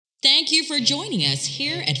Thank you for joining us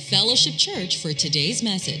here at Fellowship Church for today's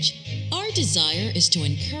message. Our desire is to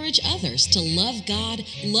encourage others to love God,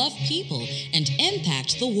 love people, and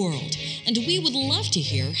impact the world. And we would love to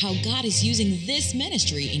hear how God is using this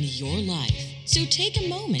ministry in your life. So take a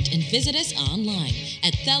moment and visit us online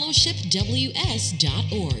at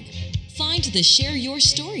fellowshipws.org. Find the Share Your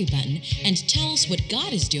Story button and tell us what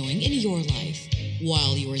God is doing in your life.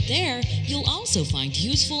 While you are there, you'll also find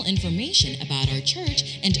useful information about our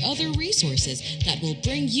church and other resources that will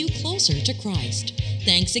bring you closer to Christ.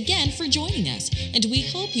 Thanks again for joining us, and we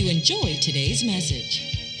hope you enjoy today's message.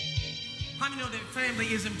 How many know that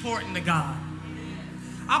family is important to God?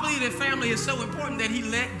 I believe that family is so important that He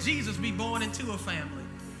let Jesus be born into a family.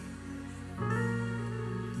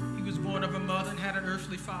 He was born of a mother and had an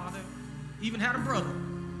earthly father, even had a brother.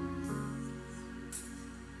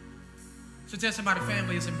 So tell somebody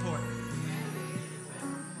family is important.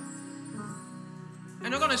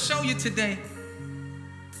 And I'm going to show you today,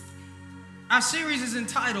 our series is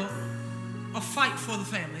entitled, A Fight for the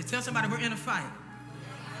Family. Tell somebody we're in a fight.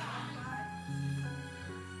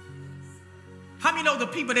 How many know the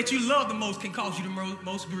people that you love the most can cause you the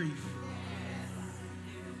most grief?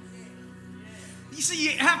 You see,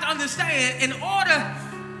 you have to understand, in order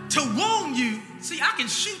to wound you, see, I can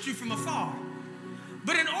shoot you from afar.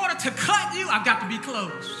 But in order to cut you, I've got to be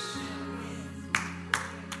close.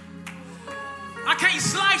 I can't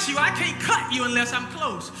slice you. I can't cut you unless I'm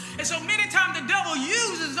close. And so many times the devil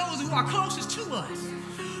uses those who are closest to us,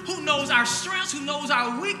 who knows our strengths, who knows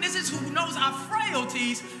our weaknesses, who knows our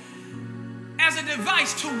frailties, as a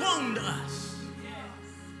device to wound us.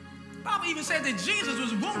 The Bible even said that Jesus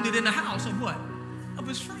was wounded in the house of what? Of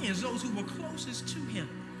his friends, those who were closest to him.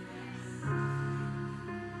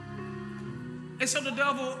 And so the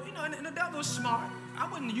devil, and the devil is smart. I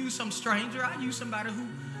wouldn't use some stranger. I'd use somebody who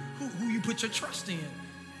you put your trust in.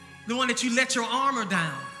 The one that you let your armor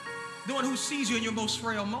down. The one who sees you in your most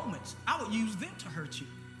frail moments. I would use them to hurt you.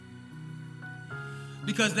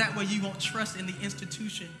 Because that way you won't trust in the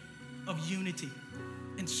institution of unity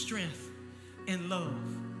and strength and love.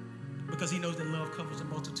 Because he knows that love covers a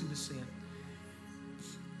multitude of sin.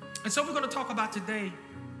 And so we're going to talk about today,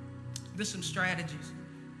 there's some strategies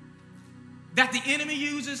that the enemy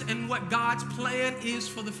uses and what God's plan is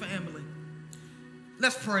for the family.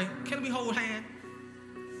 Let's pray. Can we hold hands?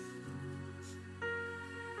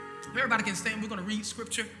 Everybody can stand. We're going to read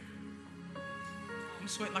scripture. I'm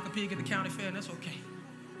sweating like a pig at the county fair, and that's okay.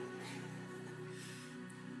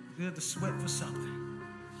 Good to sweat for something.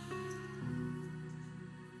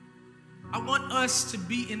 I want us to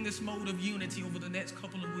be in this mode of unity over the next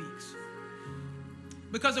couple of weeks.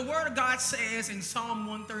 Because the word of God says in Psalm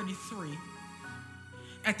 133,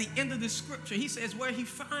 at the end of the scripture, he says, where he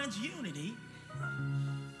finds unity,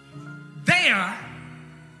 there,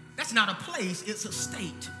 that's not a place, it's a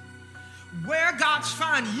state. Where God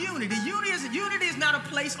finds unity, unity is not a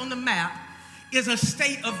place on the map, it's a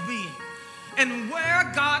state of being. And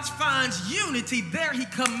where God finds unity, there he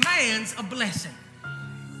commands a blessing.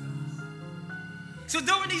 So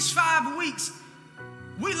during these 5 weeks,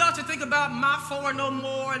 we love to think about my four no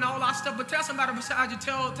more and all our stuff, but tell somebody beside you,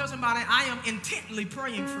 tell somebody, I am intently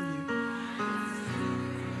praying for you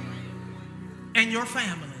and your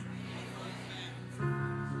family.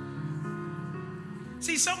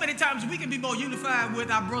 See, so many times we can be more unified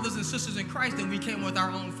with our brothers and sisters in Christ than we can with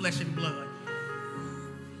our own flesh and blood.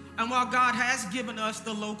 And while God has given us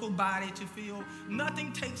the local body to feel,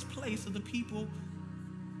 nothing takes place of the people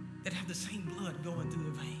that have the same blood going through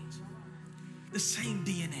their veins. The same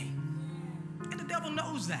DNA. And the devil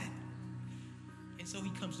knows that. And so he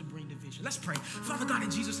comes to bring division. Let's pray. Father God, in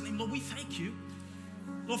Jesus' name, Lord, we thank you,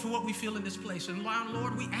 Lord, for what we feel in this place. And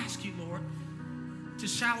Lord, we ask you, Lord, to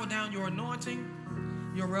shower down your anointing,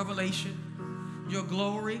 your revelation, your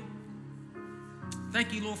glory.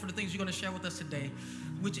 Thank you, Lord, for the things you're going to share with us today,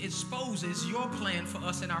 which exposes your plan for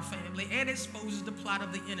us and our family and exposes the plot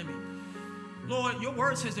of the enemy. Lord, your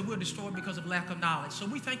word says that we're destroyed because of lack of knowledge. So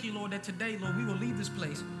we thank you, Lord, that today, Lord, we will leave this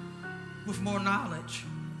place with more knowledge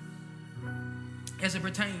as it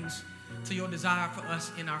pertains to your desire for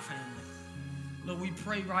us in our family. Lord, we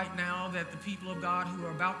pray right now that the people of God who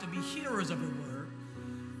are about to be hearers of your word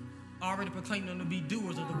already proclaim them to be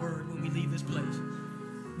doers of the word when we leave this place.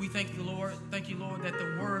 We thank you, Lord, that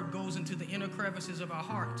the word goes into the inner crevices of our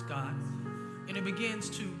hearts, God, and it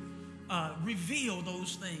begins to reveal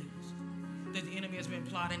those things that the enemy has been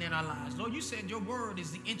plotting in our lives. Lord, you said your word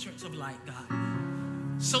is the entrance of light, God.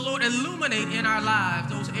 So, Lord, illuminate in our lives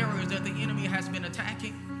those areas that the enemy has been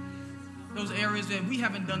attacking, those areas that we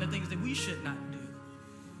haven't done the things that we should not do.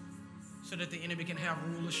 so that the enemy can have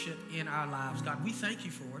rulership in our lives. God, we thank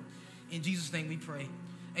you for it. In Jesus' name we pray.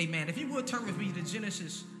 Amen. If you would turn with me to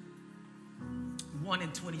Genesis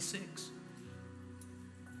 1:26.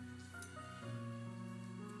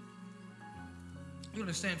 You're going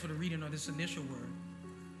to stand for the reading of this initial word.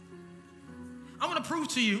 I want to prove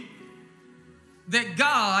to you that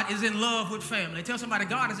God is in love with family. Tell somebody,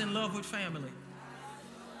 God is in love with family.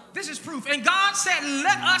 This is proof. And God said,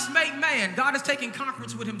 let us make man. God is taking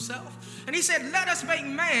conference with himself. And he said, let us make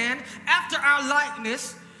man after our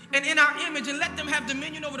likeness and in our image, and let them have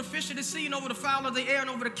dominion over the fish of the sea and over the fowl of the air and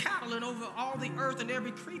over the cattle and over all the earth and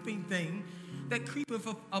every creeping thing that creepeth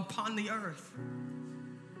upon the earth.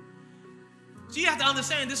 So you have to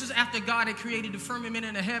understand, this is after God had created the firmament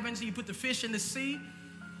in the heavens. He put the fish in the sea.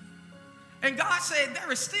 And God said,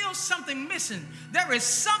 there is still something missing. There is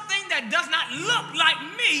something that does not look like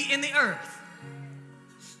me in the earth.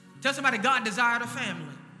 Tell somebody, God desired a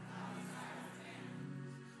family.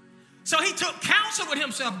 So he took counsel with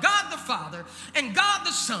himself, God the Father and God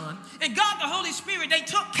the Son and God the Holy Spirit. They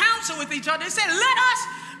took counsel with each other. They said, let us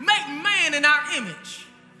make man in our image.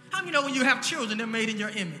 How many know when you have children, they're made in your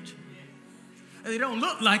image? They don't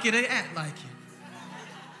look like you, they act like you.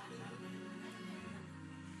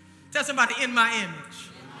 Tell somebody, in my image.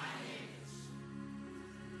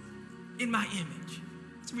 In my image.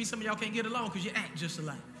 That's the reason some of y'all can't get along, because you act just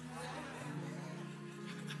alike.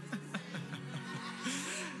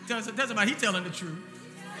 Tell somebody, he's telling the truth.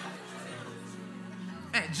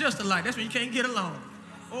 Act just alike. That's when you can't get along.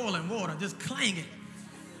 Oil and water just clanging.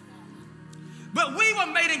 But we were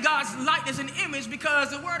made in God's likeness and image because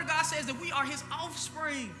the word of God says that we are his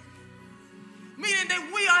offspring. Meaning that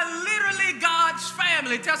we are literally God's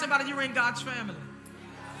family. Tell somebody you're in God's family.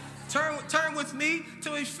 Turn with me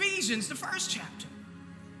to Ephesians, the 1st chapter.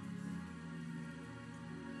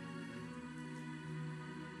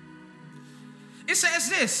 It says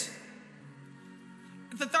this,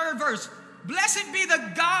 the 3rd verse. Blessed be the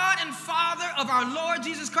God and Father of our Lord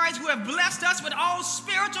Jesus Christ, who have blessed us with all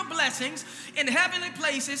spiritual blessings in heavenly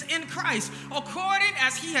places in Christ, according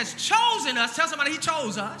as he has chosen us. Tell somebody, he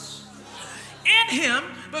chose us. In him,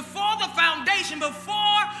 before the foundation,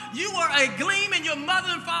 before you were a gleam in your mother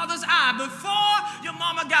and father's eye, before your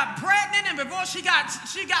mama got pregnant and before she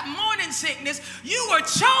got morning sickness, you were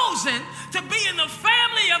chosen to be in the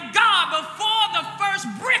family of God before the first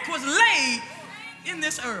brick was laid in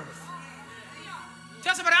this earth.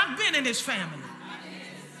 Tell somebody, I've been in this family.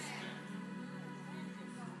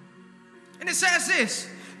 And it says this,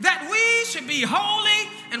 that we should be holy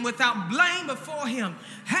and without blame before him,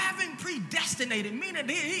 having predestinated, meaning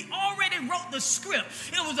he already wrote the script.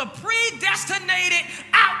 It was a predestinated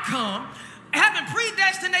outcome, having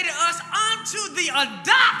predestinated us unto the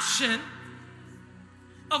adoption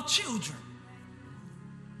of children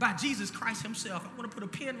by Jesus Christ himself. I want to put a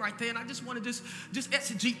pin right there, and I just want to just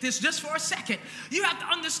exegete this just for a second. You have to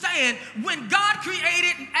understand, when God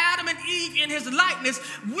created Adam and Eve in his likeness,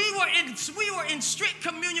 we were in strict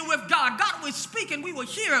communion with God. God was speaking, we would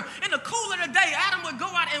hear him. In the cool of the day, Adam would go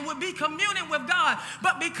out and would be communing with God.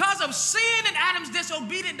 But because of sin and Adam's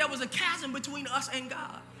disobedience, there was a chasm between us and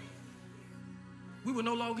God. We were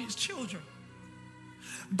no longer his children.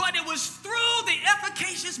 But it was through the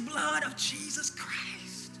efficacious blood of Jesus Christ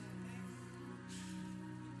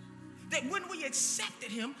that when we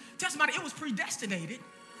accepted him, tell somebody, it was predestinated.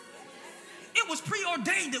 It was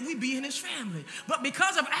preordained that we be in his family. But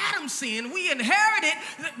because of Adam's sin, we inherited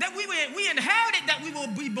that we will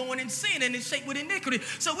be born in sin and in shape with iniquity.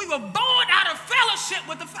 So we were born out of fellowship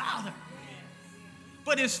with the Father.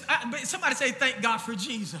 But somebody say, thank God for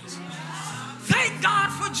Jesus. Thank God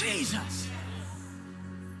for Jesus.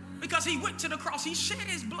 Because he went to the cross, he shed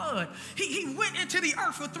his blood. He went into the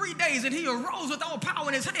earth for 3 days and he arose with all power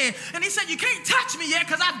in his hand. And he said, you can't touch me yet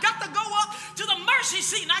because I've got to go up to the mercy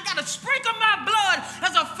seat and I got to sprinkle my blood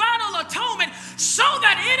as a final atonement so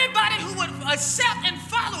that anybody who would accept and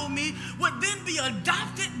follow me would then be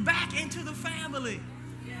adopted back into the family.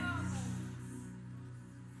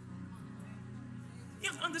 You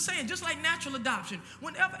have to understand, just like natural adoption,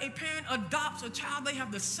 whenever a parent adopts a child,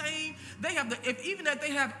 even if they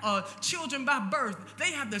have children by birth,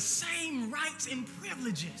 they have the same rights and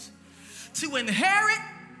privileges to inherit,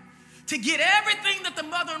 to get everything that the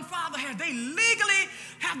mother and father have. They legally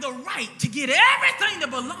have the right to get everything that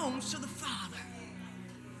belongs to the father.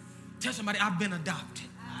 Tell somebody, I've been adopted.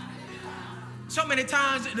 So many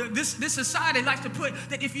times, this society likes to put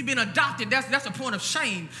that if you've been adopted, that's a point of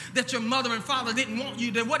shame, that your mother and father didn't want you,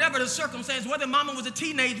 that whatever the circumstance, whether mama was a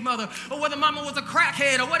teenage mother or whether mama was a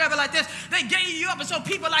crackhead or whatever like this, they gave you up. And so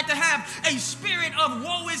people like to have a spirit of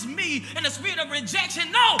woe is me and a spirit of rejection.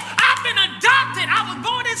 No, I've been adopted. I was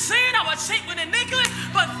born in sin. I was shaped with iniquity,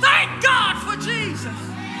 but thank God for Jesus.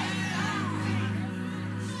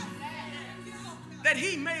 That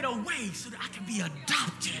he made a way so that I can be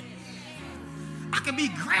adopted. I can be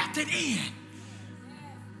grafted in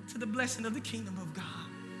to the blessing of the kingdom of God.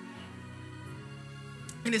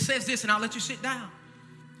 And it says this, and I'll let you sit down.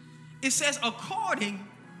 It says, according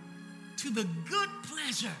to the good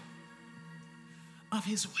pleasure of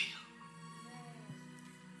his will.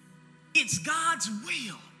 It's God's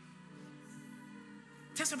will.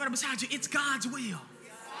 Tell somebody beside you, it's God's will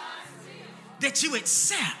that you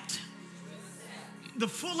accept the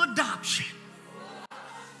full adoption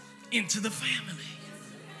into the family.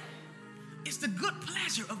 It's the good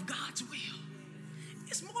pleasure of God's will.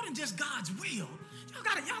 It's more than just God's will.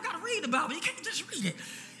 Y'all gotta read the Bible. You can't just read it.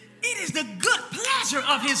 It is the good pleasure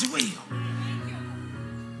of his will.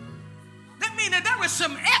 That means that there is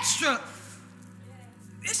some extra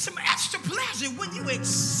pleasure when you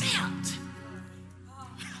accept.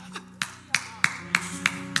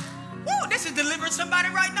 Woo, this is delivering somebody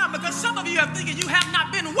right now, because some of you are thinking you have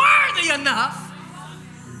not been worthy enough.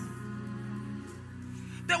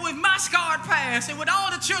 That with my scarred past and with all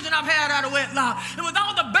the children I've had out of wedlock and with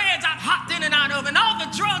all the beds I've hopped in and out of and all the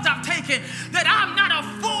drugs I've taken, that I'm not a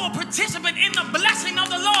full participant in the blessing of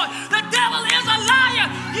the Lord. The devil is a liar.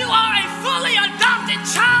 You are a fully adopted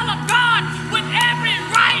child of God with every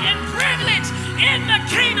right and privilege in the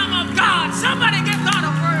kingdom of God. Somebody give God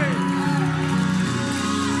a praise.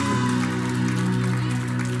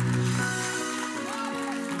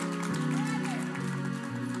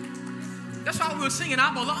 That's why we were singing,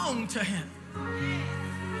 I belong to him.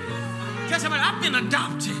 Tell somebody, I've been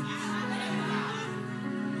adopted.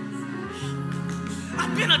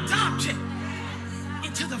 I've been adopted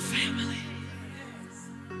into the family.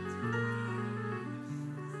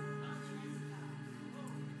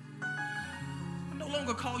 I no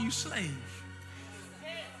longer call you slave,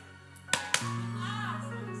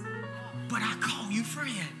 but I call you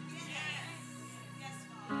friend.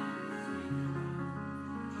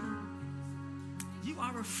 You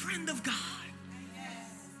are a friend of God.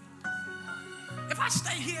 If I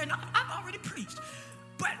stay here, and I've already preached,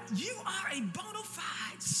 but you are a bona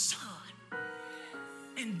fide son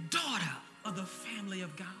and daughter of the family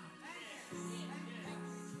of God.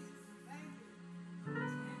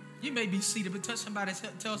 You may be seated, but tell somebody,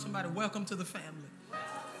 welcome to the family.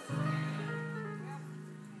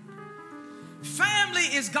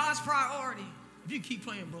 Family is God's priority. If you keep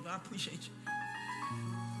playing, brother, I appreciate you.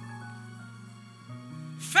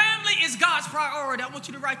 Family is God's priority. I want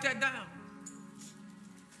you to write that down.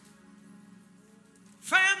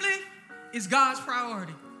 Family is God's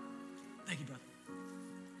priority. Thank you, brother.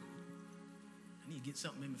 I need to get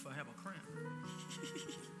something in me before I have a cramp.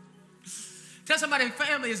 Tell somebody,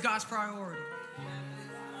 family is God's priority.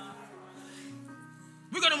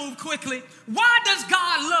 We're going to move quickly. Why does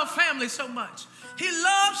God love family so much? He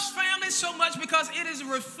loves family so much because it is a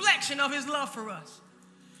reflection of his love for us.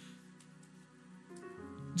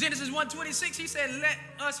 Genesis 1:26, he said, let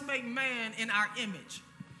us make man in our image.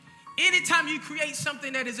 Anytime you create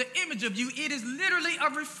something that is an image of you, it is literally a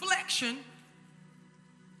reflection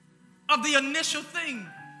of the initial thing.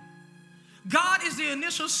 God is the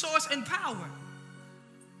initial source and power.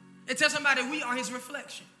 And tell somebody, we are his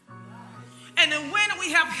reflection. And then when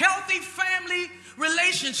we have healthy family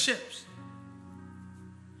relationships,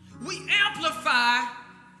 we amplify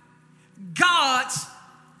God's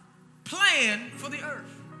plan for the earth.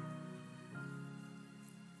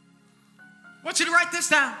 I want you to write this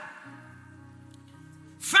down.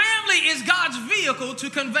 Family is God's vehicle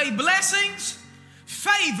to convey blessings,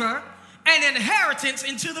 favor, and inheritance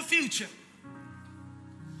into the future.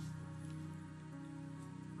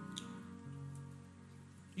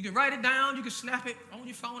 You can write it down, you can snap it on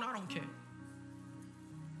your phone, I don't care.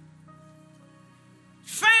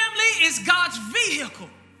 Family is God's vehicle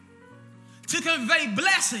to convey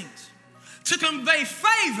blessings, to convey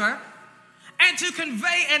favor, and to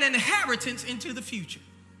convey an inheritance into the future.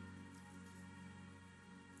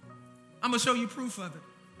 I'm going to show you proof of it.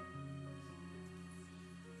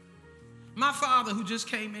 My father, who just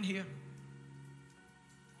came in here,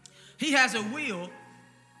 he has a will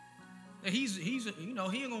that he ain't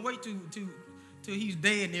going to wait till he's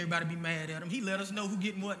dead and everybody be mad at him. He let us know who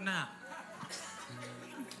getting what now.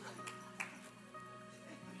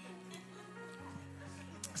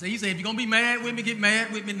 So he said, if you're going to be mad with me, get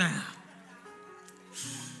mad with me now.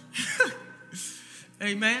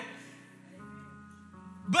 Amen.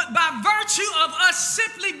 But by virtue of us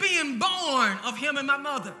simply being born of him and my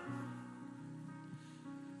mother,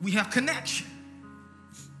 we have connection.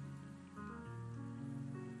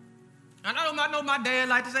 And I know my dad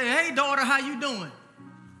like to say, hey, daughter, how you doing?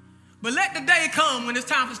 But let the day come when it's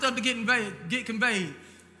time for stuff to get conveyed.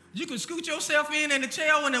 You can scoot yourself in the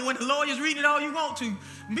chair when the lawyer's reading it all you want to.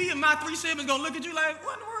 Me and my 3 siblings going to look at you like,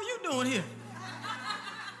 what in the world are you doing here?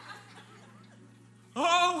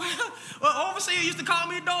 Oh, well, overseer used to call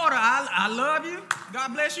me daughter. I love you.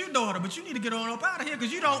 God bless you, daughter. But you need to get on up out of here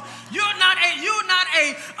because you're not a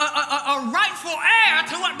rightful heir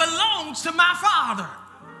to what belongs to my father.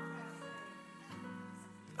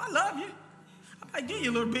 I love you. I might give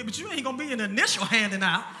you a little bit, but you ain't going to be an initial handing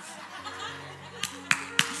out.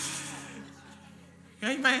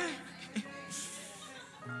 Amen.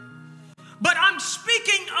 But I'm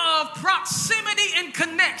speaking of proximity and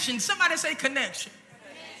connection. Somebody say connection.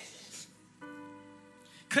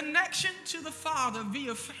 Connection to the Father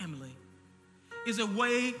via family is a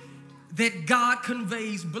way that God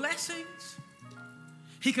conveys blessings,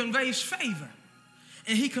 he conveys favor,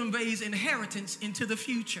 and he conveys inheritance into the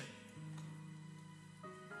future.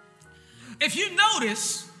 If you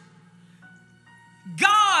notice,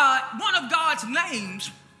 God, one of God's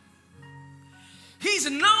names, he's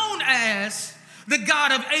known as the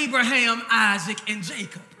God of Abraham, Isaac, and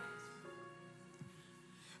Jacob.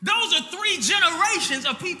 Those are 3 generations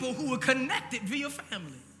of people who were connected via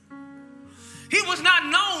family. He was not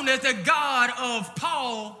known as the God of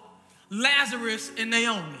Paul, Lazarus, and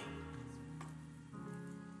Naomi.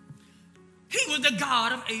 He was the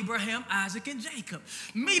God of Abraham, Isaac, and Jacob.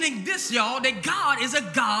 Meaning this, y'all, that God is a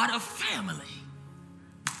God of family.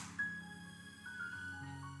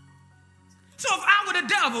 So if I were the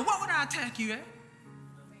devil, what would I attack you at?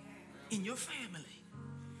 In your family.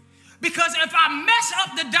 Because if I mess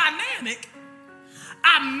up the dynamic,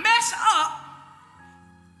 I mess up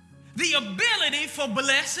the ability for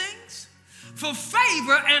blessings, for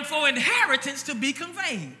favor, and for inheritance to be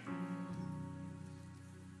conveyed.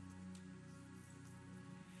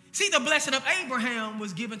 See, the blessing of Abraham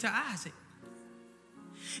was given to Isaac.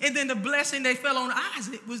 And then the blessing that fell on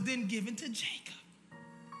Isaac was then given to Jacob.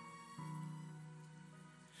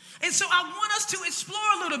 And so I want us to explore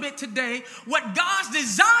a little bit today what God's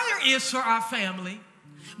desire is for our family.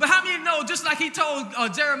 But how many know, just like he told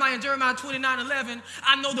Jeremiah in Jeremiah 29:11,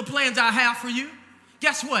 I know the plans I have for you.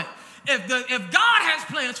 Guess what? If God has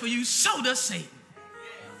plans for you, so does Satan.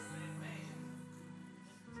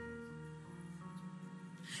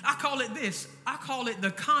 I call it this. I call it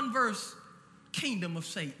the converse kingdom of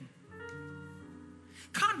Satan.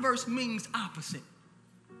 Converse means opposite.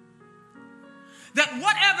 That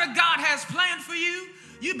whatever God has planned for you,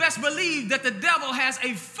 you best believe that the devil has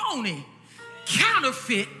a phony,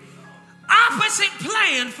 counterfeit, opposite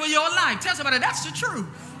plan for your life. Tell somebody that's the truth.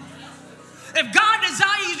 If God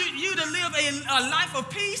desires you to live a life of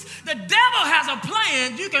peace, the devil has a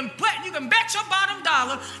plan. You can bet your bottom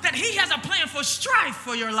dollar that he has a plan for strife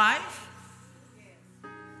for your life.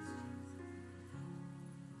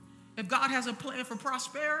 If God has a plan for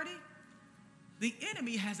prosperity, the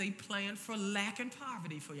enemy has a plan for lack and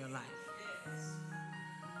poverty for your life.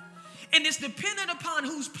 And it's dependent upon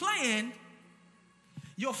whose plan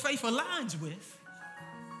your faith aligns with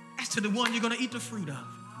as to the one you're going to eat the fruit of.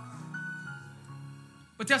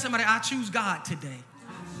 But tell somebody, I choose God today.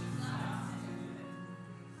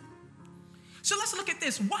 So let's look at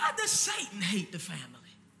this. Why does Satan hate the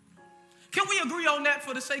family? Can we agree on that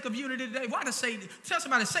for the sake of unity today? Why does Satan? Tell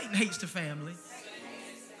somebody, Satan hates the family.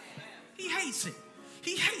 He hates it.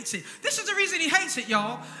 He hates it. This is the reason he hates it,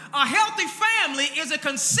 y'all. A healthy family is a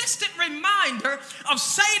consistent reminder of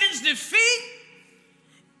Satan's defeat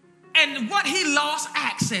and what he lost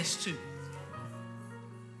access to.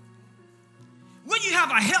 When you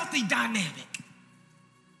have a healthy dynamic,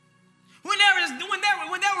 when there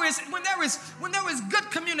is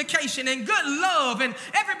good communication and good love, and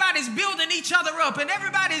everybody's building each other up, and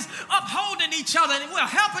everybody's upholding each other, and we're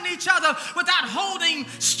helping each other without holding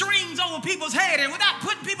strings over people's head and without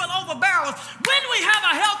putting people over barrels. When we have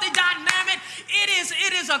a healthy dynamic,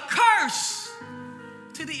 it is a curse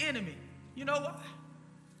to the enemy. You know why?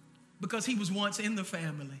 Because he was once in the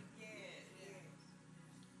family.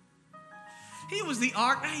 He was the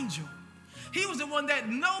archangel. He was the one that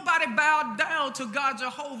nobody bowed down to God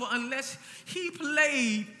Jehovah unless he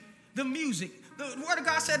played the music. The Word of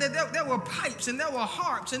God said that there were pipes and there were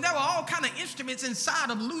harps and there were all kind of instruments inside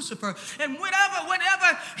of Lucifer. And whatever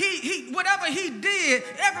he did,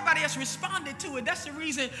 everybody else responded to it. That's the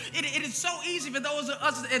reason it is so easy for those of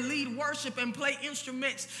us that lead worship and play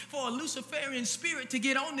instruments for a Luciferian spirit to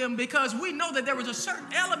get on them, because we know that there is a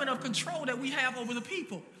certain element of control that we have over the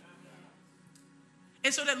people.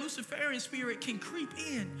 And so that Luciferian spirit can creep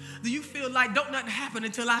in. Do you feel like don't nothing happen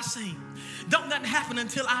until I sing? Don't nothing happen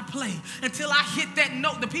until I play, until I hit that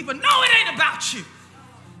note. The people know it ain't about you.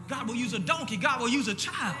 God will use a donkey. God will use a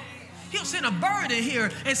child. He'll send a bird in here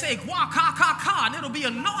and say, kwa, ka, ka, ka, and it'll be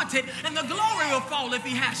anointed, and the glory will fall if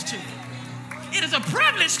he has to. It is a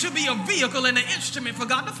privilege to be a vehicle and an instrument for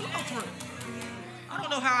God to flow through. I don't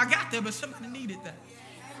know how I got there, but somebody needed that.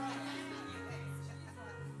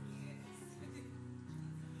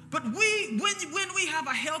 But when we have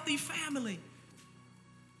a healthy family,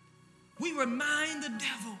 we remind the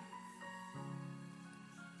devil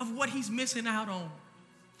of what he's missing out on.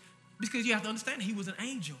 Because you have to understand, he was an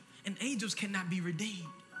angel, and angels cannot be redeemed.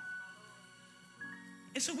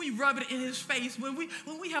 And so we rub it in his face when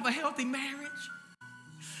we have a healthy marriage,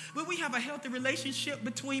 when we have a healthy relationship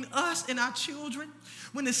between us and our children,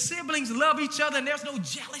 when the siblings love each other and there's no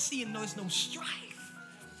jealousy and there's no strife.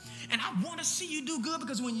 And I want to see you do good,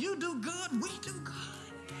 because when you do good, we do good.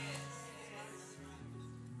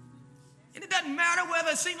 And it doesn't matter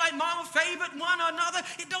whether it seems like mama favored one or another.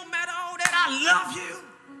 It don't matter all that. I love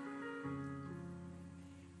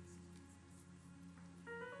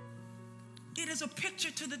you. It is a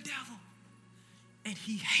picture to the devil, and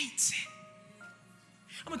he hates it.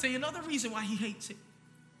 I'm going to tell you another reason why he hates it.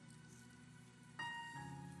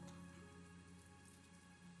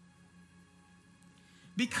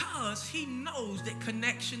 Because he knows that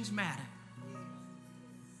connections matter.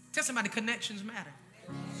 Tell somebody, connections matter.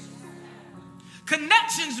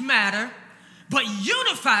 Connections matter, but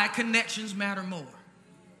unified connections matter more.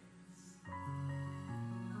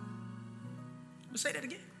 Let's say that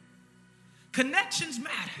again. Connections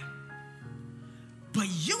matter, but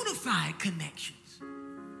unified connections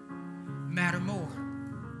matter more.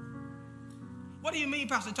 What do you mean,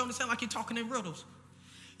 Pastor Tony? Sound like you're talking in riddles.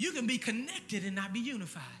 You can be connected and not be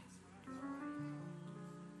unified.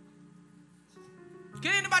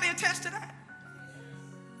 Can anybody attest to that?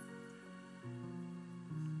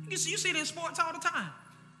 You see it in sports all the time.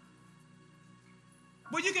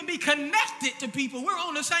 Where you can be connected to people. We're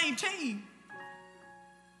on the same team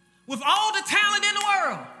with all the talent in the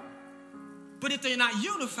world. But if they're not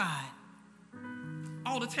unified,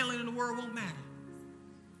 all the talent in the world won't matter,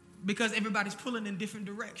 because everybody's pulling in different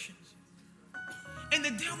directions. And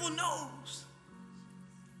the devil knows.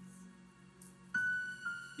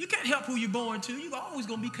 You can't help who you're born to. You're always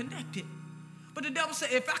going to be connected. But the devil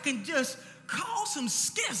said, if I can just cause some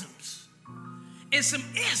schisms and some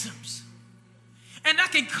isms, and I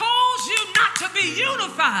can cause you not to be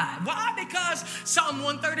unified. Why? Because Psalm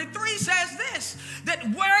 133 says this, that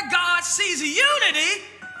where God sees unity,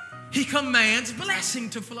 he commands blessing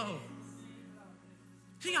to flow.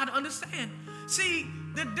 So you got to understand. See,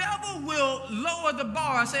 the devil will lower the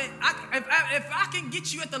bar. Say, if I can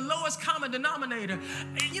get you at the lowest common denominator,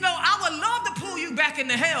 I would love to pull you back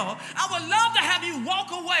into hell. I would love to have you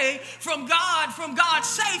walk away from God, from God's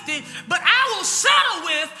safety, but I will settle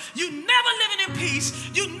with you never living in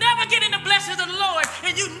peace, you never getting the blessings of the Lord,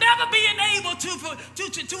 and you never being able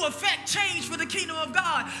to affect change for the kingdom of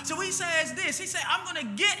God. So he says this, he said, I'm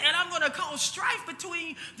going to cause strife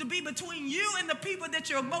between you and the people that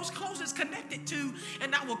you're most closest connected to,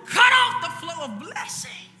 and I will cut off the flow of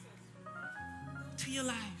blessing to your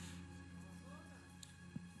life.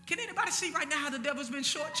 Can anybody see right now how the devil's been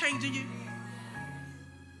shortchanging you?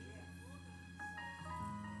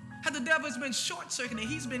 How the devil's been short-circuiting.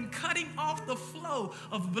 He's been cutting off the flow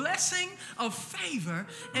of blessing, of favor,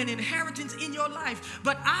 and inheritance in your life.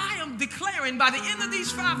 But I am declaring by the end of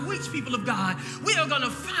these 5 weeks, people of God, we are going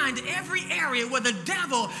to find every area where the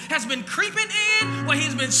devil has been creeping in, where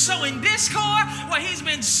he's been sowing discord, where he's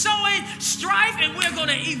been sowing strife, and we're going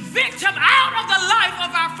to evict him out of the life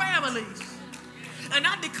of our families. And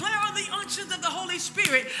I declare on the unctions of the Holy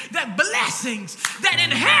Spirit that blessings, that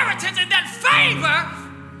inheritance, and that favor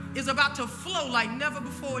is about to flow like never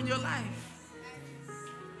before in your life.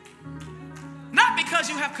 Not because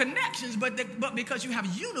you have connections, but because you have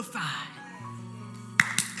unified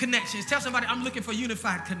connections. Tell somebody, I'm looking for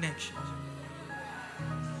unified connections.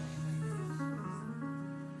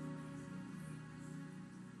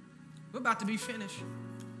 We're about to be finished.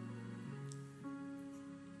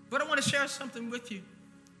 But I want to share something with you.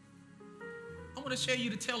 I want to share you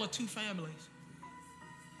the tale of 2 families.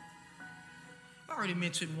 I already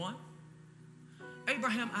mentioned one.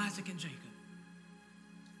 Abraham, Isaac, and Jacob.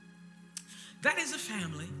 That is a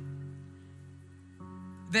family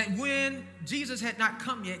that when Jesus had not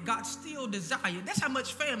come yet, God still desired. That's how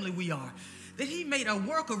much family we are. That he made a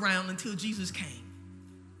workaround until Jesus came.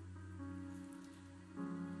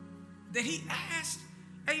 That he asked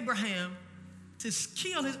Abraham to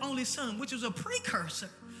kill his only son, which was a precursor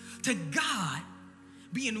to God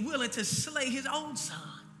being willing to slay his own son.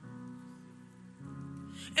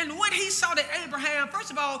 And when he saw that Abraham,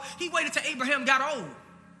 first of all, he waited till Abraham got old.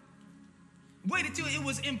 Waited till it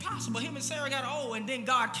was impossible. Him and Sarah got old, and then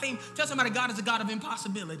God came. Tell somebody, God is a God of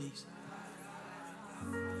impossibilities.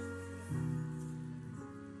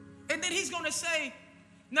 And then he's going to say,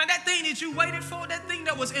 now that thing that you waited for, that thing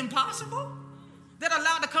that was impossible, that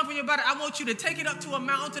allowed to come from your body, I want you to take it up to a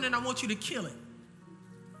mountain and I want you to kill it.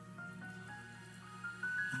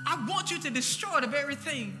 I want you to destroy the very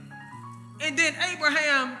thing. And then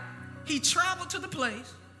Abraham, he traveled to the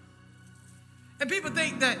place. And people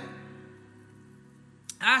think that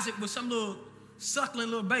Isaac was some little suckling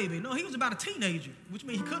little baby. No, he was about a teenager, which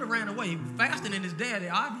means he could have ran away. He was faster than his daddy,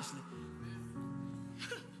 obviously.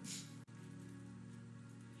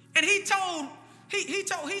 And he told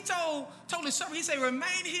his servant, he said,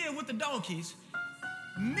 remain here with the donkeys.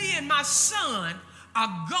 Me and my son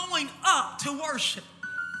are going up to worship.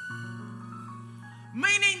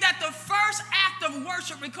 Meaning that the first act of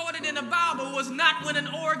worship recorded in the Bible was not when an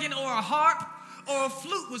organ or a harp or a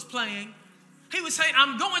flute was playing. He was saying,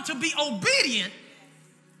 I'm going to be obedient.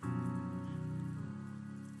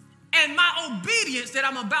 And my obedience that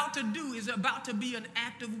I'm about to do is about to be an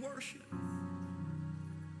act of worship.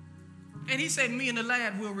 And he said, me and the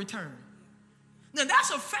lad will return. Now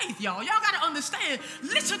that's a faith, y'all. Y'all got to understand.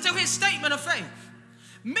 Listen to his statement of faith.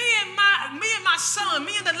 Me and my son,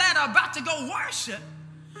 me and the lad are about to go worship,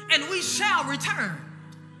 and we shall return.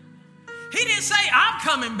 He didn't say, I'm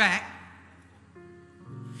coming back.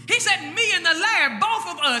 He said, me and the lad,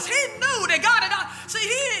 both of us. He knew that God had, see,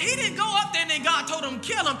 he didn't go up there and then God told him,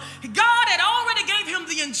 kill him. God had already gave him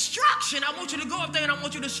the instruction, I want you to go up there and I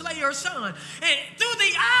want you to slay your son. And through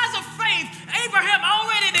the eyes of faith, Abraham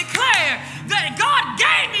already declared that God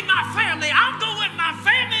gave me my family. I'm going with my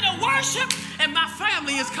family to worship, and my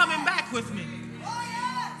family is coming back with me.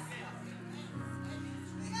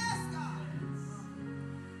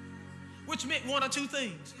 Which meant one or two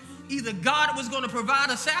things. Either God was going to provide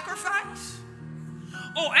a sacrifice,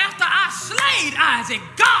 or after I slayed Isaac,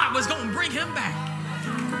 God was going to bring him back.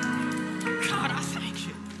 God, I thank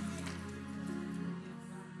you.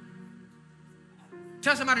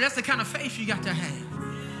 Tell somebody that's the kind of faith you got to have.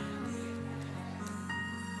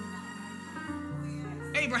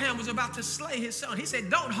 Abraham was about to slay his son. He said,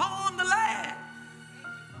 don't harm the lad.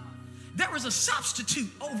 There was a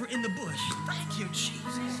substitute over in the bush. Thank you,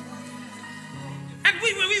 Jesus. And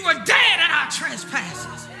we were dead in our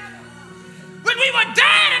trespasses. When we were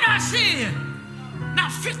dead in our sin,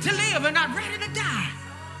 not fit to live and not ready to die.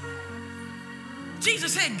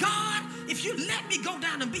 Jesus said, God, if you let me go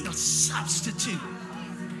down and be a substitute.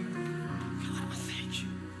 God, I thank you.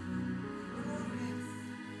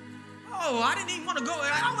 Oh, I didn't even want to go.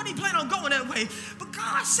 I wasn't even planning on going that way. But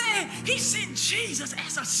God said he sent Jesus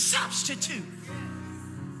as a substitute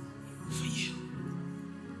for you.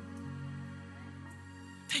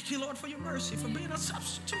 Thank you, Lord, for your mercy, for being a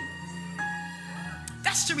substitute.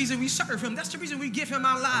 That's the reason we serve him. That's the reason we give him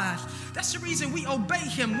our lives. That's the reason we obey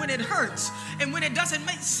him when it hurts and when it doesn't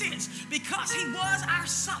make sense, because he was our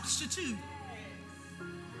substitute.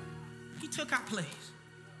 He took our place.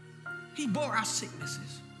 He bore our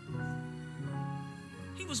sicknesses.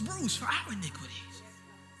 He was bruised for our iniquities.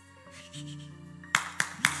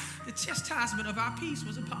 The chastisement of our peace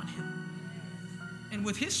was upon him. And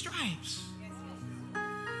with his stripes,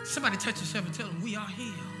 somebody touch yourself and tell them, we are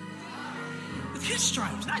healed. With his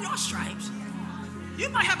stripes, not your stripes. You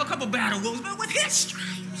might have a couple battle wounds, but with his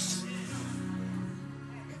stripes,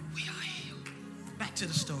 we are healed. Back to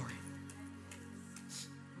the story.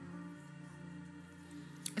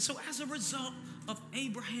 And so as a result of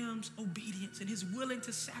Abraham's obedience and his willing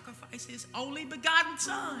to sacrifice his only begotten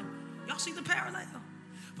son, y'all see the parallel?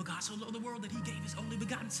 But God so loved the world that he gave his only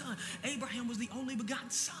begotten son. Abraham was the only begotten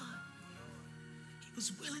son.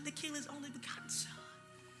 Was willing to kill his only begotten son.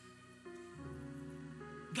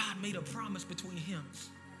 God made a promise between him.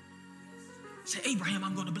 Say, Abraham,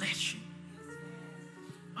 I'm going to bless you.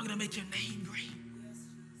 I'm going to make your name great.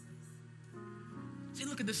 Say,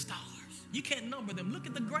 look at the stars. You can't number them. Look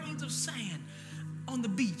at the grains of sand on the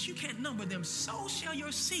beach. You can't number them. So shall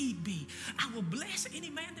your seed be. I will bless any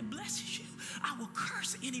man that blesses you. I will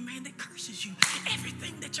curse any man that curses you.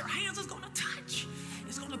 Everything that your hands is going to touch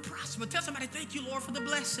is going to prosper. Tell somebody, thank you, Lord, for the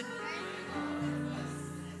blessing.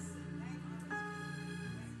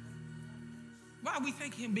 Why we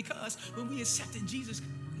thank him? Because when we accepted Jesus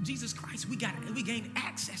Christ, we gained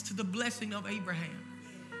access to the blessing of Abraham.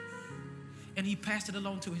 And he passed it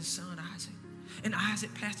along to his son Isaac. And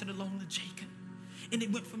Isaac passed it along to Jacob. And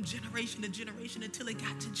it went from generation to generation until it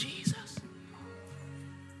got to Jesus.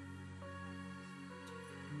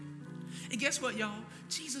 And guess what, y'all?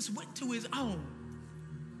 Jesus went to his own.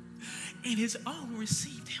 And his own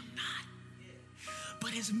received him not.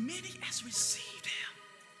 But as many as received him,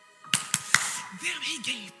 them he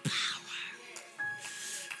gave power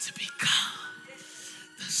to become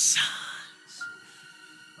the sons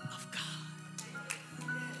of God.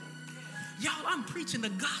 Y'all, I'm preaching the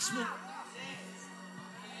gospel.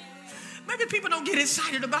 Maybe people don't get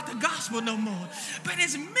excited about the gospel no more. But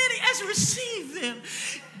as many as received them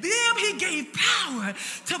he gave power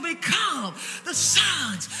to become the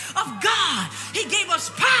sons of God. He gave us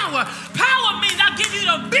power. Power means I give you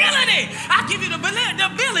the ability. I give you the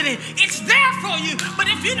ability. It's there for you. But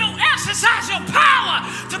if you don't exercise your power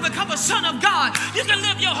to become a son of God, you can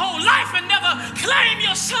live your whole life and never claim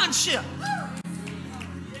your sonship.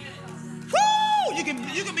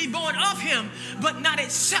 You can be born of him, but not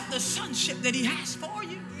accept the sonship that he has for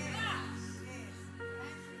you.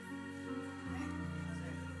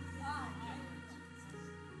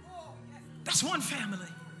 That's one family.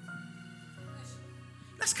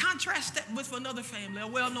 Let's contrast that with another family, a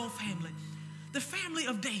well-known family. The family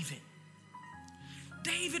of David.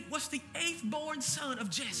 David was the 8th born son of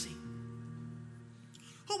Jesse,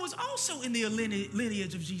 who was also in the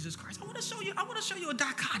lineage of Jesus Christ. I want to show you a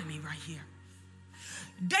dichotomy right here.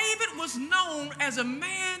 David was known as a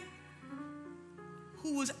man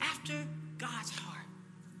who was after God's heart.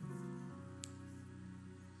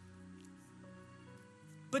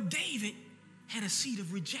 But David had a seed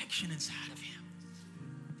of rejection inside of him.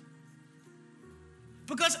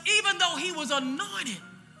 Because even though he was anointed,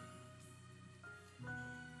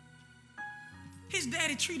 his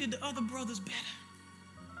daddy treated the other brothers better.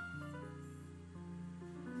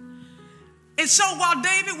 And so while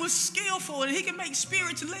David was skillful and he could make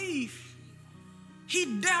spirits leave, he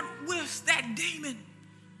dealt with that demon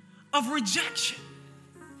of rejection.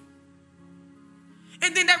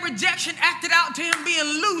 And then that rejection acted out to him being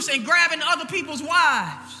loose and grabbing other people's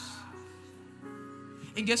wives.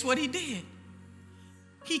 And guess what he did?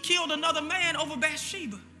 He killed another man over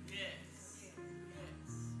Bathsheba.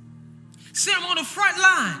 Sent him on the front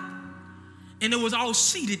line. And it was all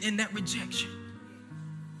seated in that rejection.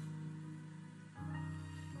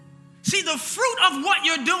 See, the fruit of what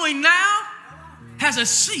you're doing now has a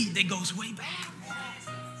seed that goes way back.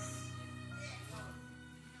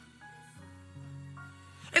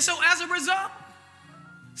 And so as a result,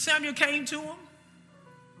 Samuel came to him.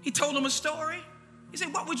 He told him a story. He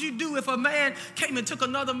said, what would you do if a man came and took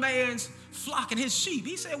another man's flock and his sheep?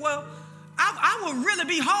 He said, well, I would really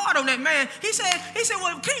be hard on that man. He said,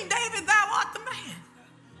 well, King David, thou art the man.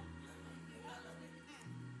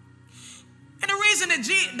 And the reason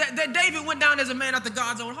that David went down as a man after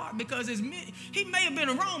God's own heart, because he may have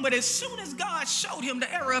been wrong, but as soon as God showed him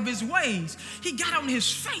the error of his ways, he got on his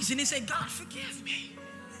face and he said, God, forgive me.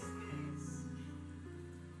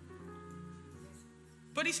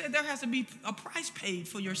 But he said there has to be a price paid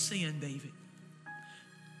for your sin, David.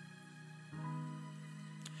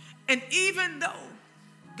 And even though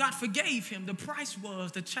God forgave him, the price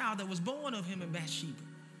was the child that was born of him in Bathsheba.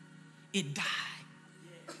 It died.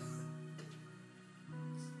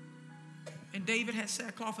 And David had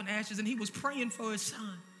sackcloth and ashes, and he was praying for his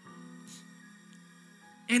son.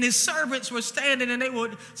 And his servants were standing, and they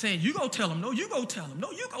were saying, you go tell him. No, you go tell him.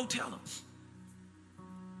 No, you go tell him.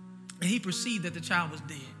 And he perceived that the child was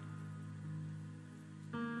dead.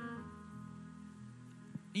 And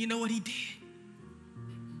you know what he did?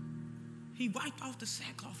 He wiped off the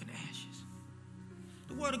sackcloth and ashes.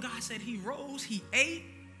 The word of God said he rose, he ate,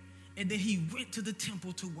 and then he went to the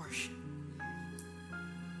temple to worship.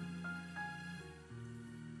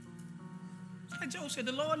 Like Job said,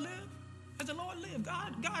 the Lord live. As the Lord live,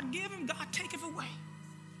 God give him, God taketh away.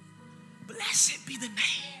 Blessed be the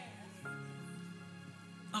name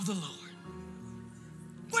of the Lord.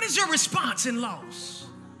 What is your response in loss?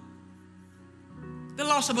 The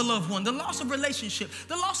loss of a loved one, the loss of relationship,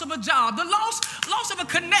 the loss of a job, the loss of a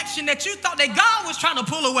connection that you thought that God was trying to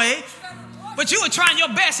pull away, but you were trying your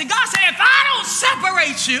best. And God said, if I don't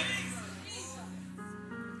separate you,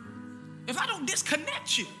 if I don't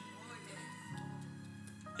disconnect you,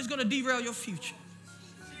 is going to derail your future.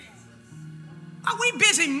 Are we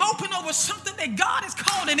busy moping over something that God is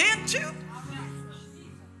calling into?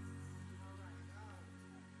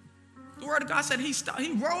 The word of God said he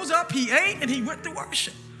rose up, he ate, and he went to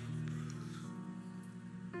worship.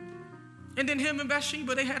 And then him and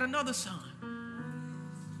Bathsheba, they had another son.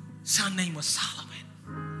 Son name was Solomon,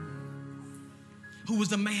 who was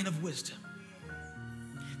the man of wisdom.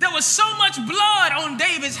 There was so much blood on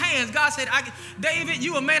David's hands. God said, David,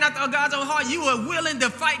 you a man after God's own heart. You were willing to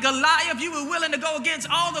fight Goliath. You were willing to go against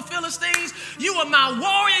all the Philistines. You were my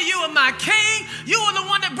warrior. You were my king. You were the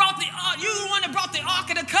one that brought the Ark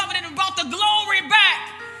of the Covenant and brought the glory back.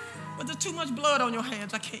 But there's too much blood on your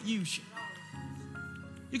hands. I can't use you.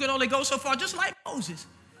 You can only go so far, just like Moses.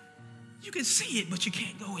 You can see it, but you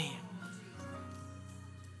can't go in.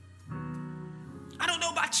 I don't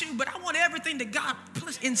know about you, but I want everything that God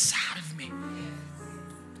puts inside of me.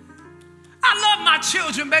 I love my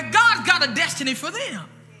children, but God's got a destiny for them.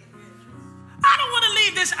 I don't want to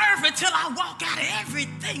leave this earth until I walk out of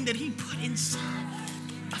everything that he put inside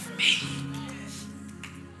of me.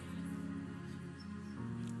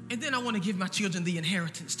 And then I want to give my children the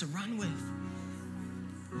inheritance to run with.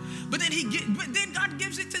 But then God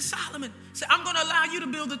gives it to Solomon. Say, I'm going to allow you to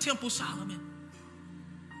build the temple, Solomon.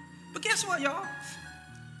 But guess what, y'all?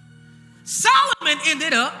 Solomon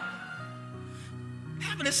ended up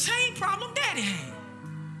having the same problem Daddy had.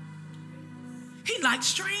 He liked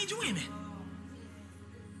strange women.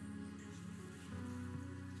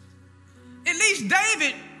 At least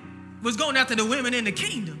David was going after the women in the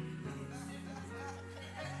kingdom.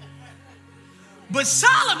 But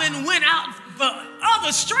Solomon went out for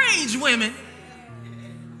other strange women,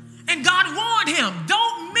 and God warned him,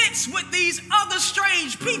 don't mix with these other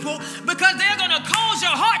strange people because they're going to cause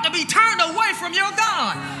your heart to be turned away from your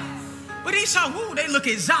God. But he saw, woo, they look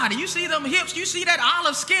exotic. You see them hips, you see that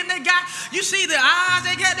olive skin they got, you see the eyes,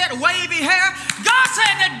 they got that wavy hair. God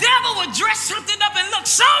said the devil would dress something up and look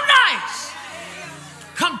so nice.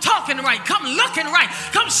 Come talking right, come looking right,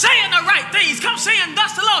 come saying the right things, come saying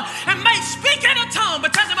thus the Lord, and may speak in a tongue.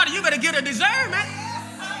 But tell somebody, you better get a discernment.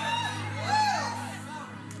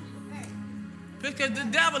 Because the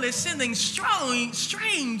devil is sending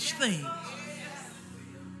strange things.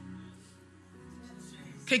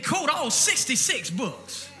 Can quote all 66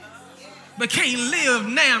 books, but can't live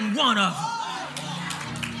now one of them.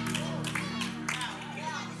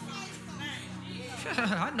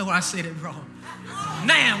 I know I said it wrong.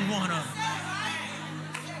 Now one of them.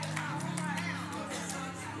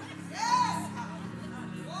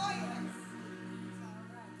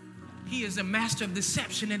 He is a master of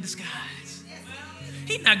deception and disguise.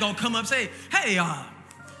 He's not going to come up and say, hey, y'all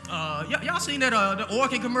seen that the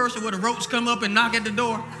Orkin commercial where the ropes come up and knock at the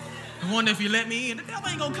door? I wonder if you let me in. The devil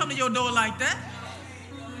ain't going to come to your door like that.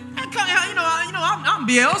 I'm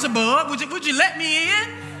Beelzebub. Would you let me in?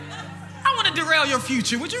 I want to derail your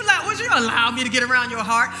future. Would you allow me to get around your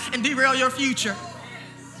heart and derail your future?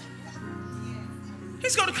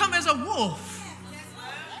 He's going to come as a wolf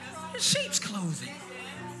in sheep's clothing.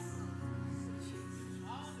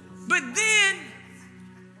 But then,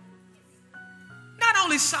 not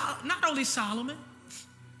only Solomon,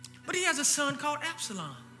 but he has a son called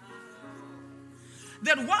Absalom.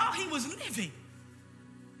 That while he was living,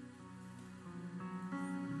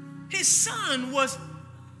 his son was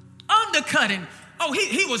undercutting. Oh,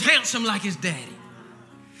 he was handsome like his daddy.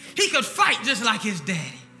 He could fight just like his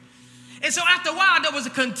daddy. And so after a while, there was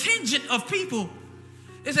a contingent of people.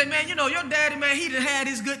 They said, man, your daddy, man, he done had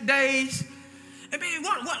his good days. And man,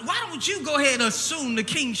 why don't you go ahead and assume the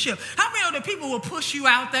kingship? How many of the people will push you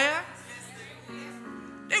out there?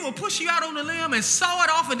 They will push you out on the limb and saw it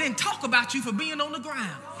off and then talk about you for being on the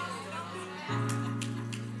ground.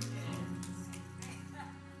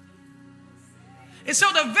 And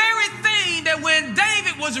so the very thing that when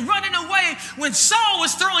David was running away, when Saul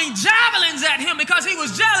was throwing javelins at him because he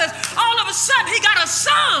was jealous, all of a sudden he got a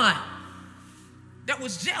son that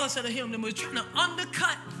was jealous of him and was trying to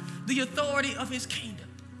undercut the authority of his kingdom.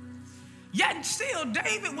 Yet still,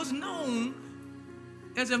 David was known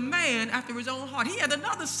as a man after his own heart. He had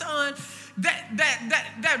another son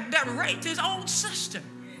that raped his own sister.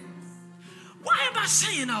 Why am I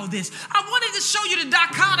saying all this? I wanted to show you the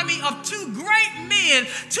dichotomy of two great men,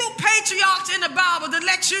 two patriarchs in the Bible to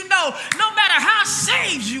let you know no matter how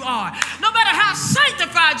saved you are, no matter how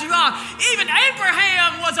sanctified you are, even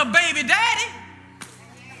Abraham was a baby daddy.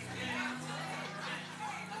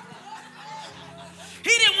 He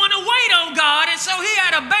didn't want to wait on God, and so he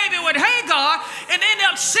had a baby with Hagar and ended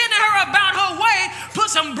up sending her about her way, put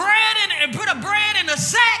a bread in a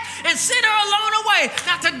sack and sent her along the way.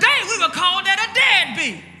 Now today we would call that a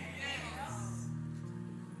deadbeat.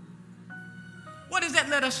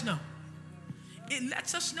 us know. It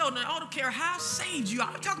lets us know that I don't care how saved you are.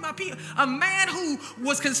 I'm talking about people, a man who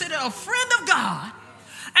was considered a friend of God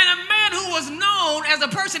and a man who was known as a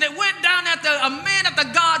person that went down a man after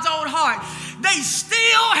God's own heart. They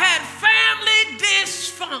still had family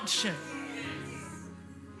dysfunction.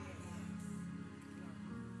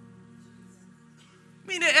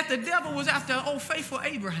 Meaning if the devil was after old faithful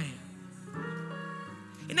Abraham,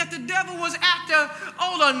 and if the devil was after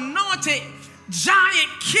old anointed giant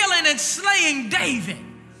killing and slaying David,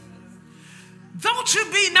 don't you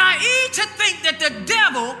be naive to think that the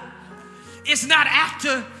devil is not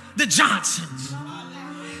after the Johnsons,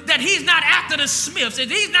 that he's not after the Smiths, that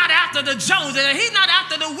he's not after the Joneses, that he's not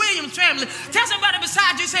after the Williams family. Tell somebody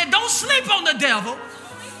beside you, say, don't sleep on the devil.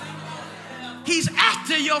 He's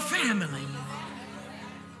after your family.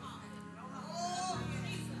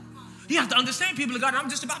 You have to understand, people of God, and I'm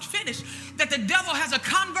just about to finish, that the devil has a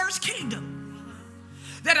converse kingdom.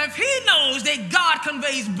 That if he knows that God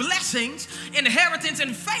conveys blessings, inheritance,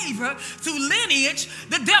 and favor through lineage,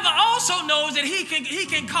 the devil also knows that he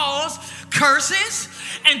can cause curses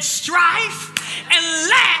and strife and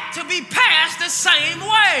lack to be passed the same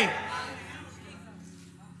way.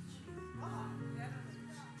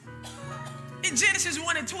 In Genesis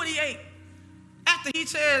 1:28, after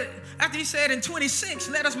he said in 26,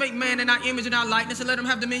 let us make man in our image and our likeness, and let him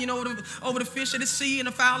have dominion over the fish of the sea and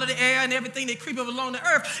the fowl of the air and everything that creepeth along the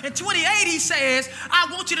earth. In 28, he says, I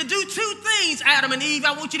want you to do two things, Adam and Eve.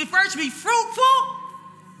 I want you to first be fruitful,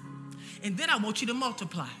 and then I want you to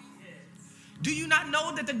multiply. Do you not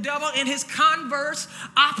know that the devil in his converse,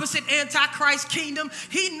 opposite Antichrist kingdom,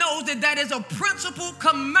 he knows that that is a principal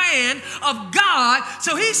command of God.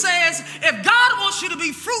 So he says, if God wants you to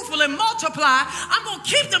be fruitful and multiply, I'm going to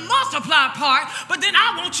keep the multiply part, but then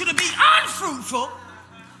I want you to be unfruitful,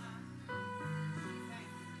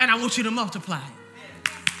 and I want you to multiply.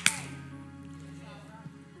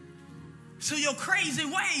 So your crazy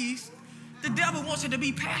ways, the devil wants it to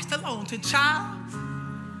be passed along to child,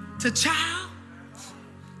 to child.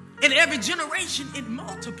 In every generation, it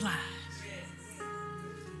multiplies.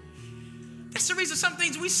 That's the reason some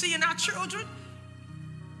things we see in our children,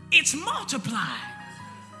 it's multiplied.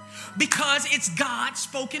 Because it's God's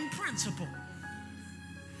spoken principle.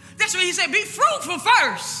 That's why he said, be fruitful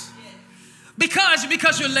first.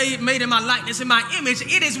 Because you're made in my likeness, in my image,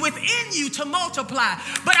 it is within you to multiply.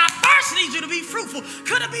 But I first need you to be fruitful.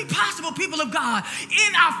 Could it be possible, people of God,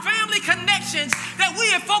 in our family connections, that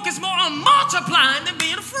we have focused more on multiplying than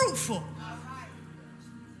being fruitful?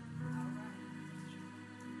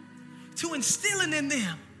 To instilling in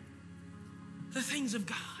them the things of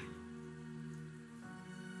God.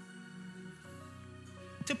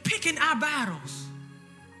 To picking our battles.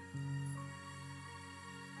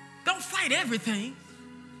 Don't fight everything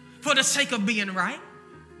for the sake of being right.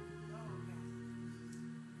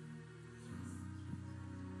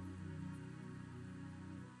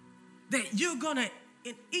 That you're going to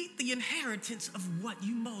eat the inheritance of what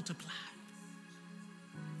you multiplied.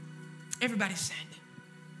 Everybody standing.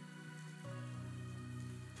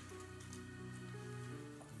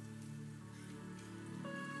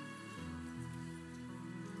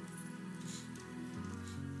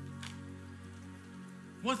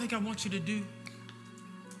 One thing I want you to do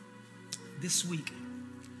this week,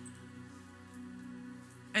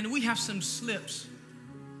 and we have some slips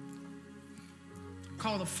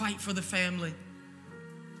called a Fight for the Family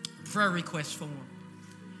prayer request form.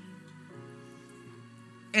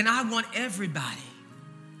 And I want everybody.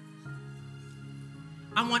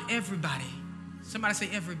 Somebody say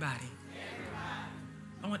everybody.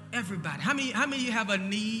 I want everybody. How many of you have a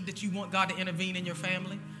need that you want God to intervene in your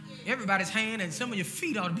family? Everybody's hand and some of your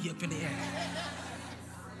feet ought to be up in the air.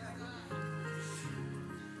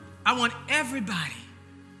 I want everybody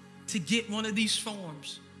to get one of these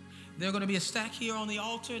forms. There's going to be a stack here on the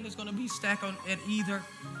altar, and there's going to be a stack at either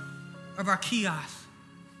of our kiosks.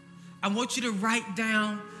 I want you to write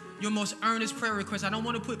down your most earnest prayer request. I don't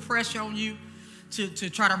want to put pressure on you to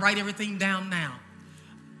try to write everything down now.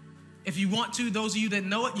 If you want to, those of you that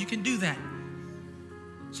know it, you can do that.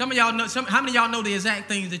 Some of y'all know, how many of y'all know the exact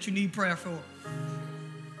things that you need prayer for?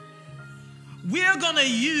 We're going to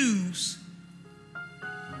use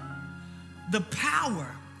the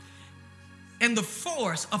power and the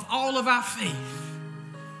force of all of our faith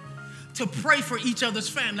to pray for each other's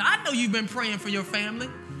family. I know you've been praying for your family,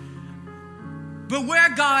 but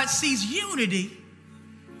where God sees unity,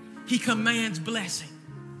 he commands blessing.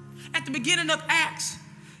 At the beginning of Acts,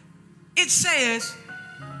 it says,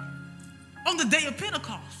 on the day of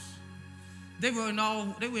Pentecost, they were in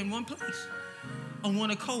one place, on one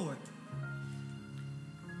accord.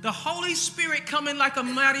 The Holy Spirit coming like a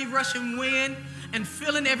mighty rushing wind and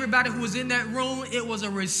filling everybody who was in that room. It was a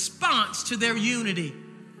response to their unity.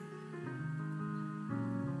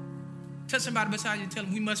 Tell somebody beside you, tell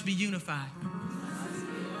them we must be unified.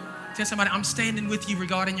 Tell somebody, I'm standing with you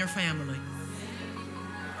regarding your family.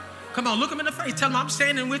 Come on, look them in the face. Tell them, I'm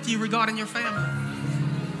standing with you regarding your family.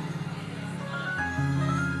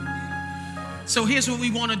 So here's what we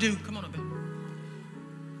want to do. Come on up, baby.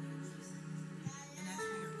 And as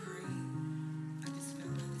we are praying, I just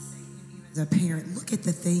felt like the same. As a parent, look at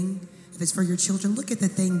the thing. If it's for your children, look at the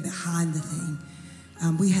thing behind the thing.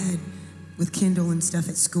 We had with Kendall and stuff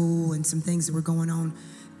at school and some things that were going on.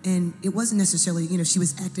 And it wasn't necessarily, she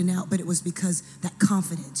was acting out, but it was because that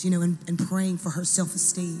confidence, and praying for her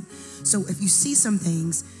self-esteem. So if you see some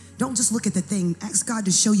things, don't just look at the thing. Ask God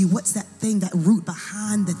to show you what's that thing, that root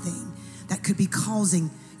behind the thing that could be causing,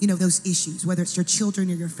 those issues, whether it's your children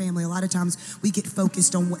or your family. A lot of times we get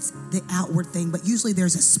focused on what's the outward thing, but usually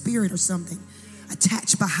there's a spirit or something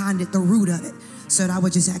attached behind it, the root of it. So I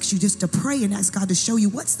would just ask you just to pray and ask God to show you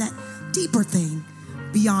what's that deeper thing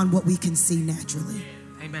beyond what we can see naturally.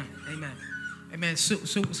 Amen. Amen. Amen.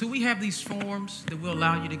 So we have these forms that will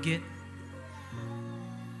allow you to get.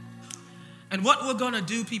 And what we're going to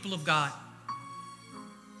do, people of God,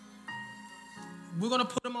 we're going to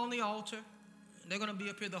put them on the altar. They're going to be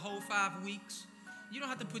up here the whole 5 weeks. You don't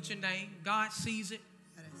have to put your name. God sees it.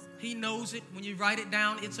 He knows it. When you write it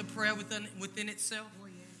down, it's a prayer within itself.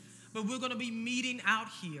 But we're going to be meeting out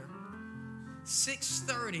here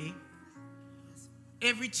 6:30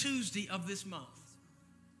 every Tuesday of this month,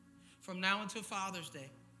 from now until Father's Day.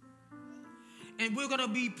 And we're going to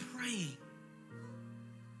be praying.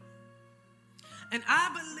 And I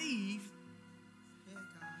believe,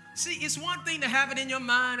 see, it's one thing to have it in your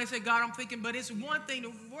mind and say, God, I'm thinking, but it's one thing,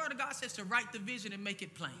 the Word of God says to write the vision and make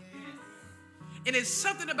it plain. And it's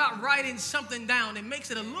something about writing something down that makes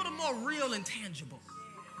it a little more real and tangible.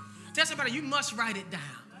 Tell somebody, you must write it down.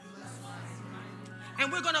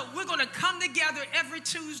 And we're gonna come together every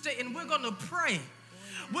Tuesday and we're gonna pray.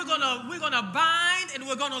 We're gonna bind and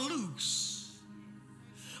we're gonna loose.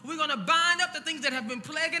 We're gonna bind up the things that have been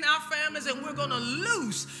plaguing our families and we're gonna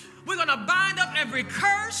loose. We're gonna bind up every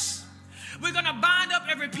curse. We're gonna bind up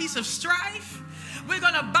every piece of strife. We're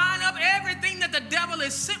gonna bind up everything that the devil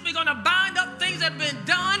has sent. We're gonna bind up things that have been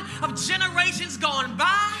done of generations gone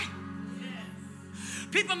by.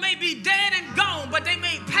 People may be dead and gone, but they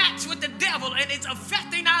made pacts with the devil and it's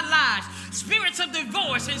affecting our lives. Spirits of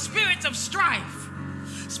divorce and spirits of strife.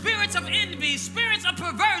 Spirits of envy, spirits of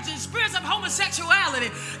perversion, spirits of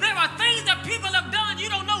homosexuality. There are things that people have done. You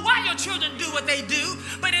don't know why your children do what they do,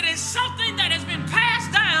 but it is something that has been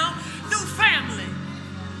passed down through family.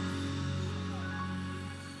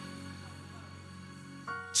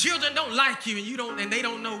 Children don't like you and they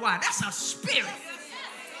don't know why. That's a spirit.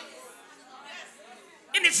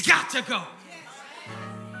 And it's got to go.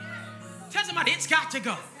 Tell somebody, it's got to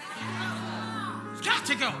go. It's got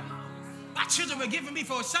to go. My children were giving me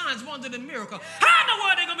for signs, wonders, and miracle. How in the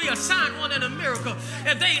world are they going to be a sign, wonder, and a miracle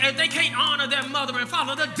if they can't honor their mother and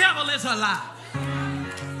father? The devil is a lie.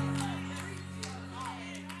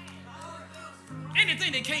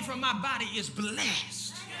 Anything that came from my body is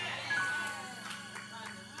blessed.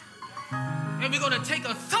 And we're going to take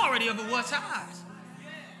authority over what's ours.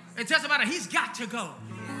 And tell somebody, he's got to go.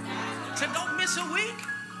 So don't miss a week.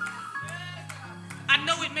 I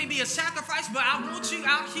know it may be a sacrifice, but I want you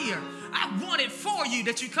out here. I want it for you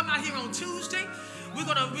that you come out here on Tuesday. We're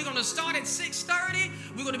gonna start at 6:30.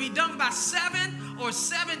 We're gonna be done by 7 or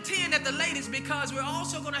 7:10 at the latest, because we're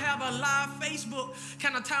also gonna have a live Facebook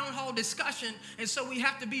kind of town hall discussion, and so we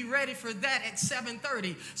have to be ready for that at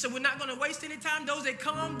 7:30. So we're not gonna waste any time. Those that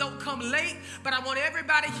come, don't come late. But I want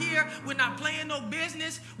everybody here. We're not playing no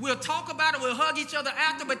business. We'll talk about it. We'll hug each other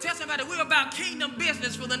after. But tell somebody we're about kingdom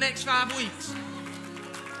business for the next 5 weeks.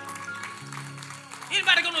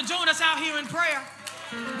 Anybody gonna join us out here in prayer?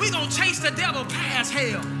 We're gonna chase the devil past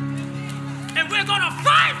hell. And we're gonna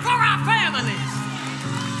fight for our families.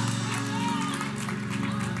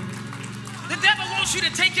 The devil wants you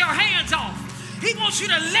to take your hands off. He wants you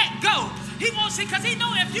to let go. He wants it because he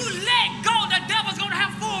knows if you let go, the devil's gonna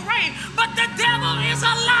have full reign. But the devil is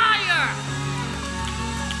a liar.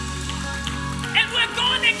 And we're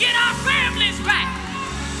going to get our families back.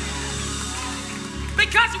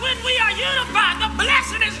 Because when we are unified, the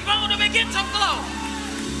blessing is going to begin to flow.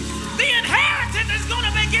 The inheritance is going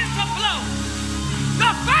to begin to flow.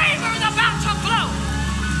 The favor is about to flow.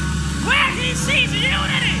 Where he sees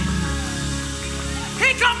unity,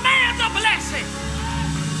 he commands a blessing.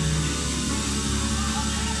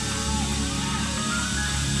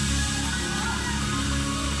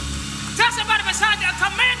 a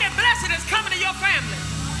commanded blessing is coming to your family.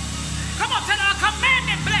 Come on, tell her a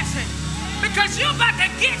commanded blessing. Because you're about to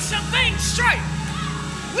get some things straight.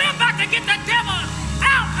 We're about to get the devil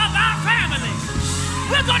out of our families.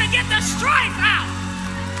 We're going to get the strife out.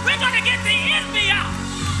 We're going to get the envy out.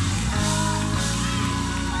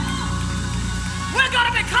 We're going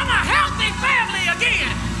to become a healthy family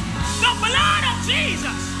again. The blood of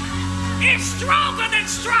Jesus is stronger than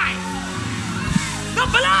strife. The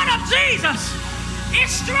blood of Jesus is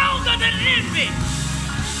stronger than envy.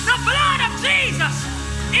 The blood of Jesus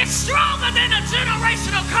is stronger than a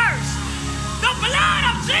generational curse. The blood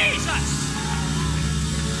of Jesus.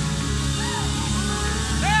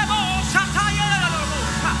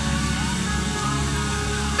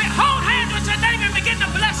 Hold hands with your neighbor and begin to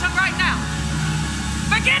bless him right now.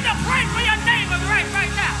 Begin to pray for your neighbor right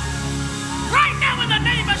now. Right now in the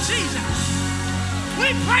name of Jesus.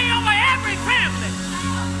 We pray over every family.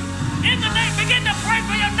 In the name, begin to pray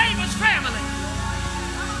for your neighbor's family.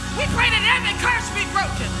 We pray that every curse be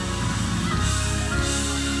broken.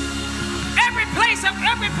 Every place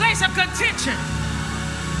of contention.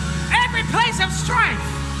 Every place of strife.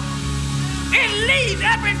 It leaves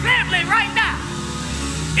every family right now.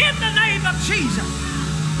 In the name of Jesus.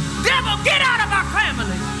 Devil, get out of our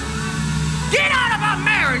families. Get out of our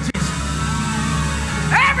marriages.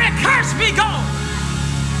 Every curse be gone.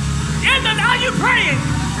 Are you praying?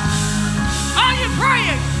 Are you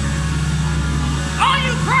praying? Are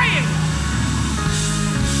you praying?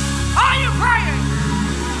 Are you praying?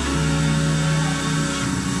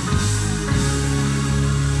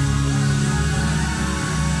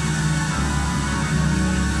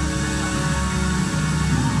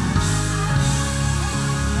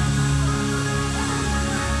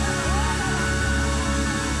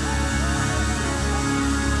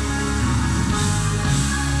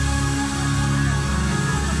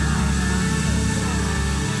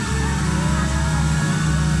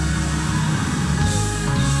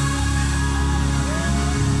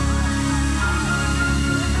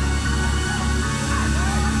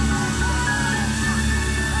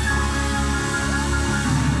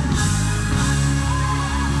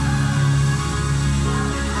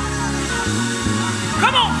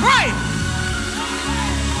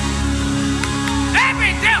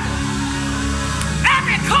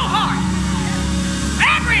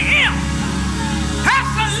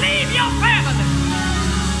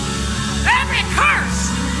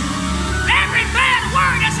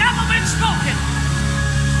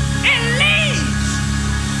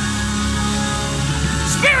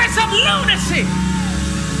 Lunacy,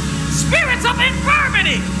 spirits of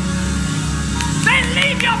infirmity, they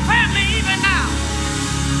leave your family even now.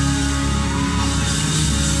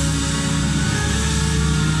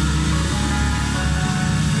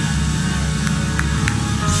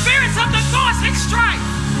 Spirits of divorce and strife,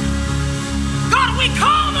 God, we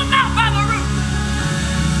call them out by the root.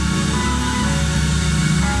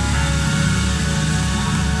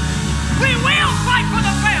 We will fight for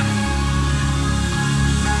the family.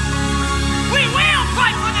 We will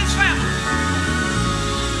fight for this family.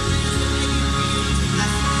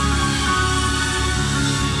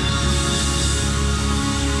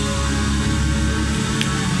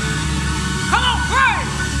 Come on, pray.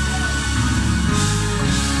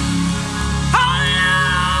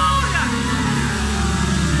 Hallelujah.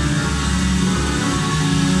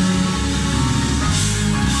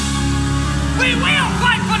 We will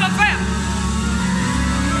fight for the family.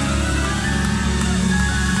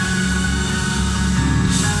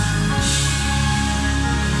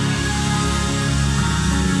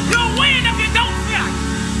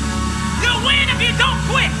 Don't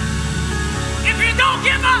quit. If you don't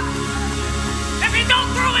give up, if you don't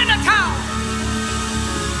throw in the towel.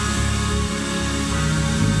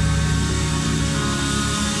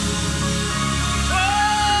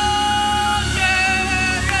 Oh, yeah,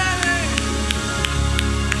 yeah.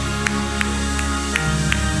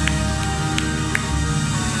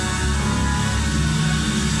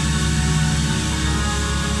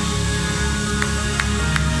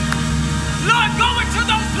 Lord, go into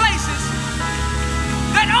those places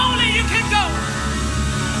that only you can go.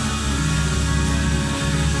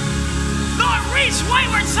 Lord, reach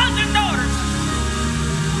wayward sons and daughters.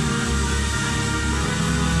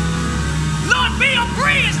 Lord, be a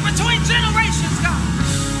bridge between generations, God.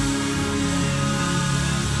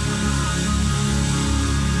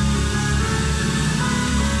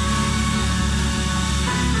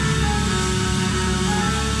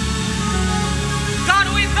 God,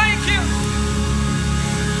 we thank you.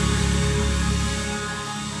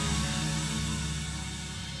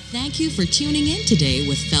 Thank you for tuning in today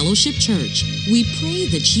with Fellowship Church. We pray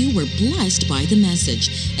that you were blessed by the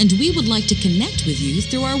message, and we would like to connect with you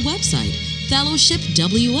through our website,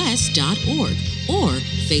 fellowshipws.org or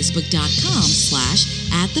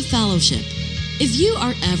facebook.com/@thefellowship. If you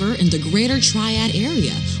are ever in the Greater Triad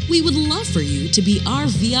area, we would love for you to be our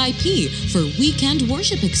VIP for weekend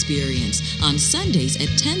worship experience on Sundays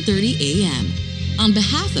at 10:30 a.m. On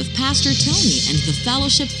behalf of Pastor Tony and the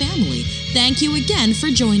Fellowship family, thank you again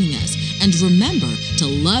for joining us. And remember to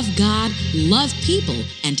love God, love people,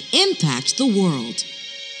 and impact the world.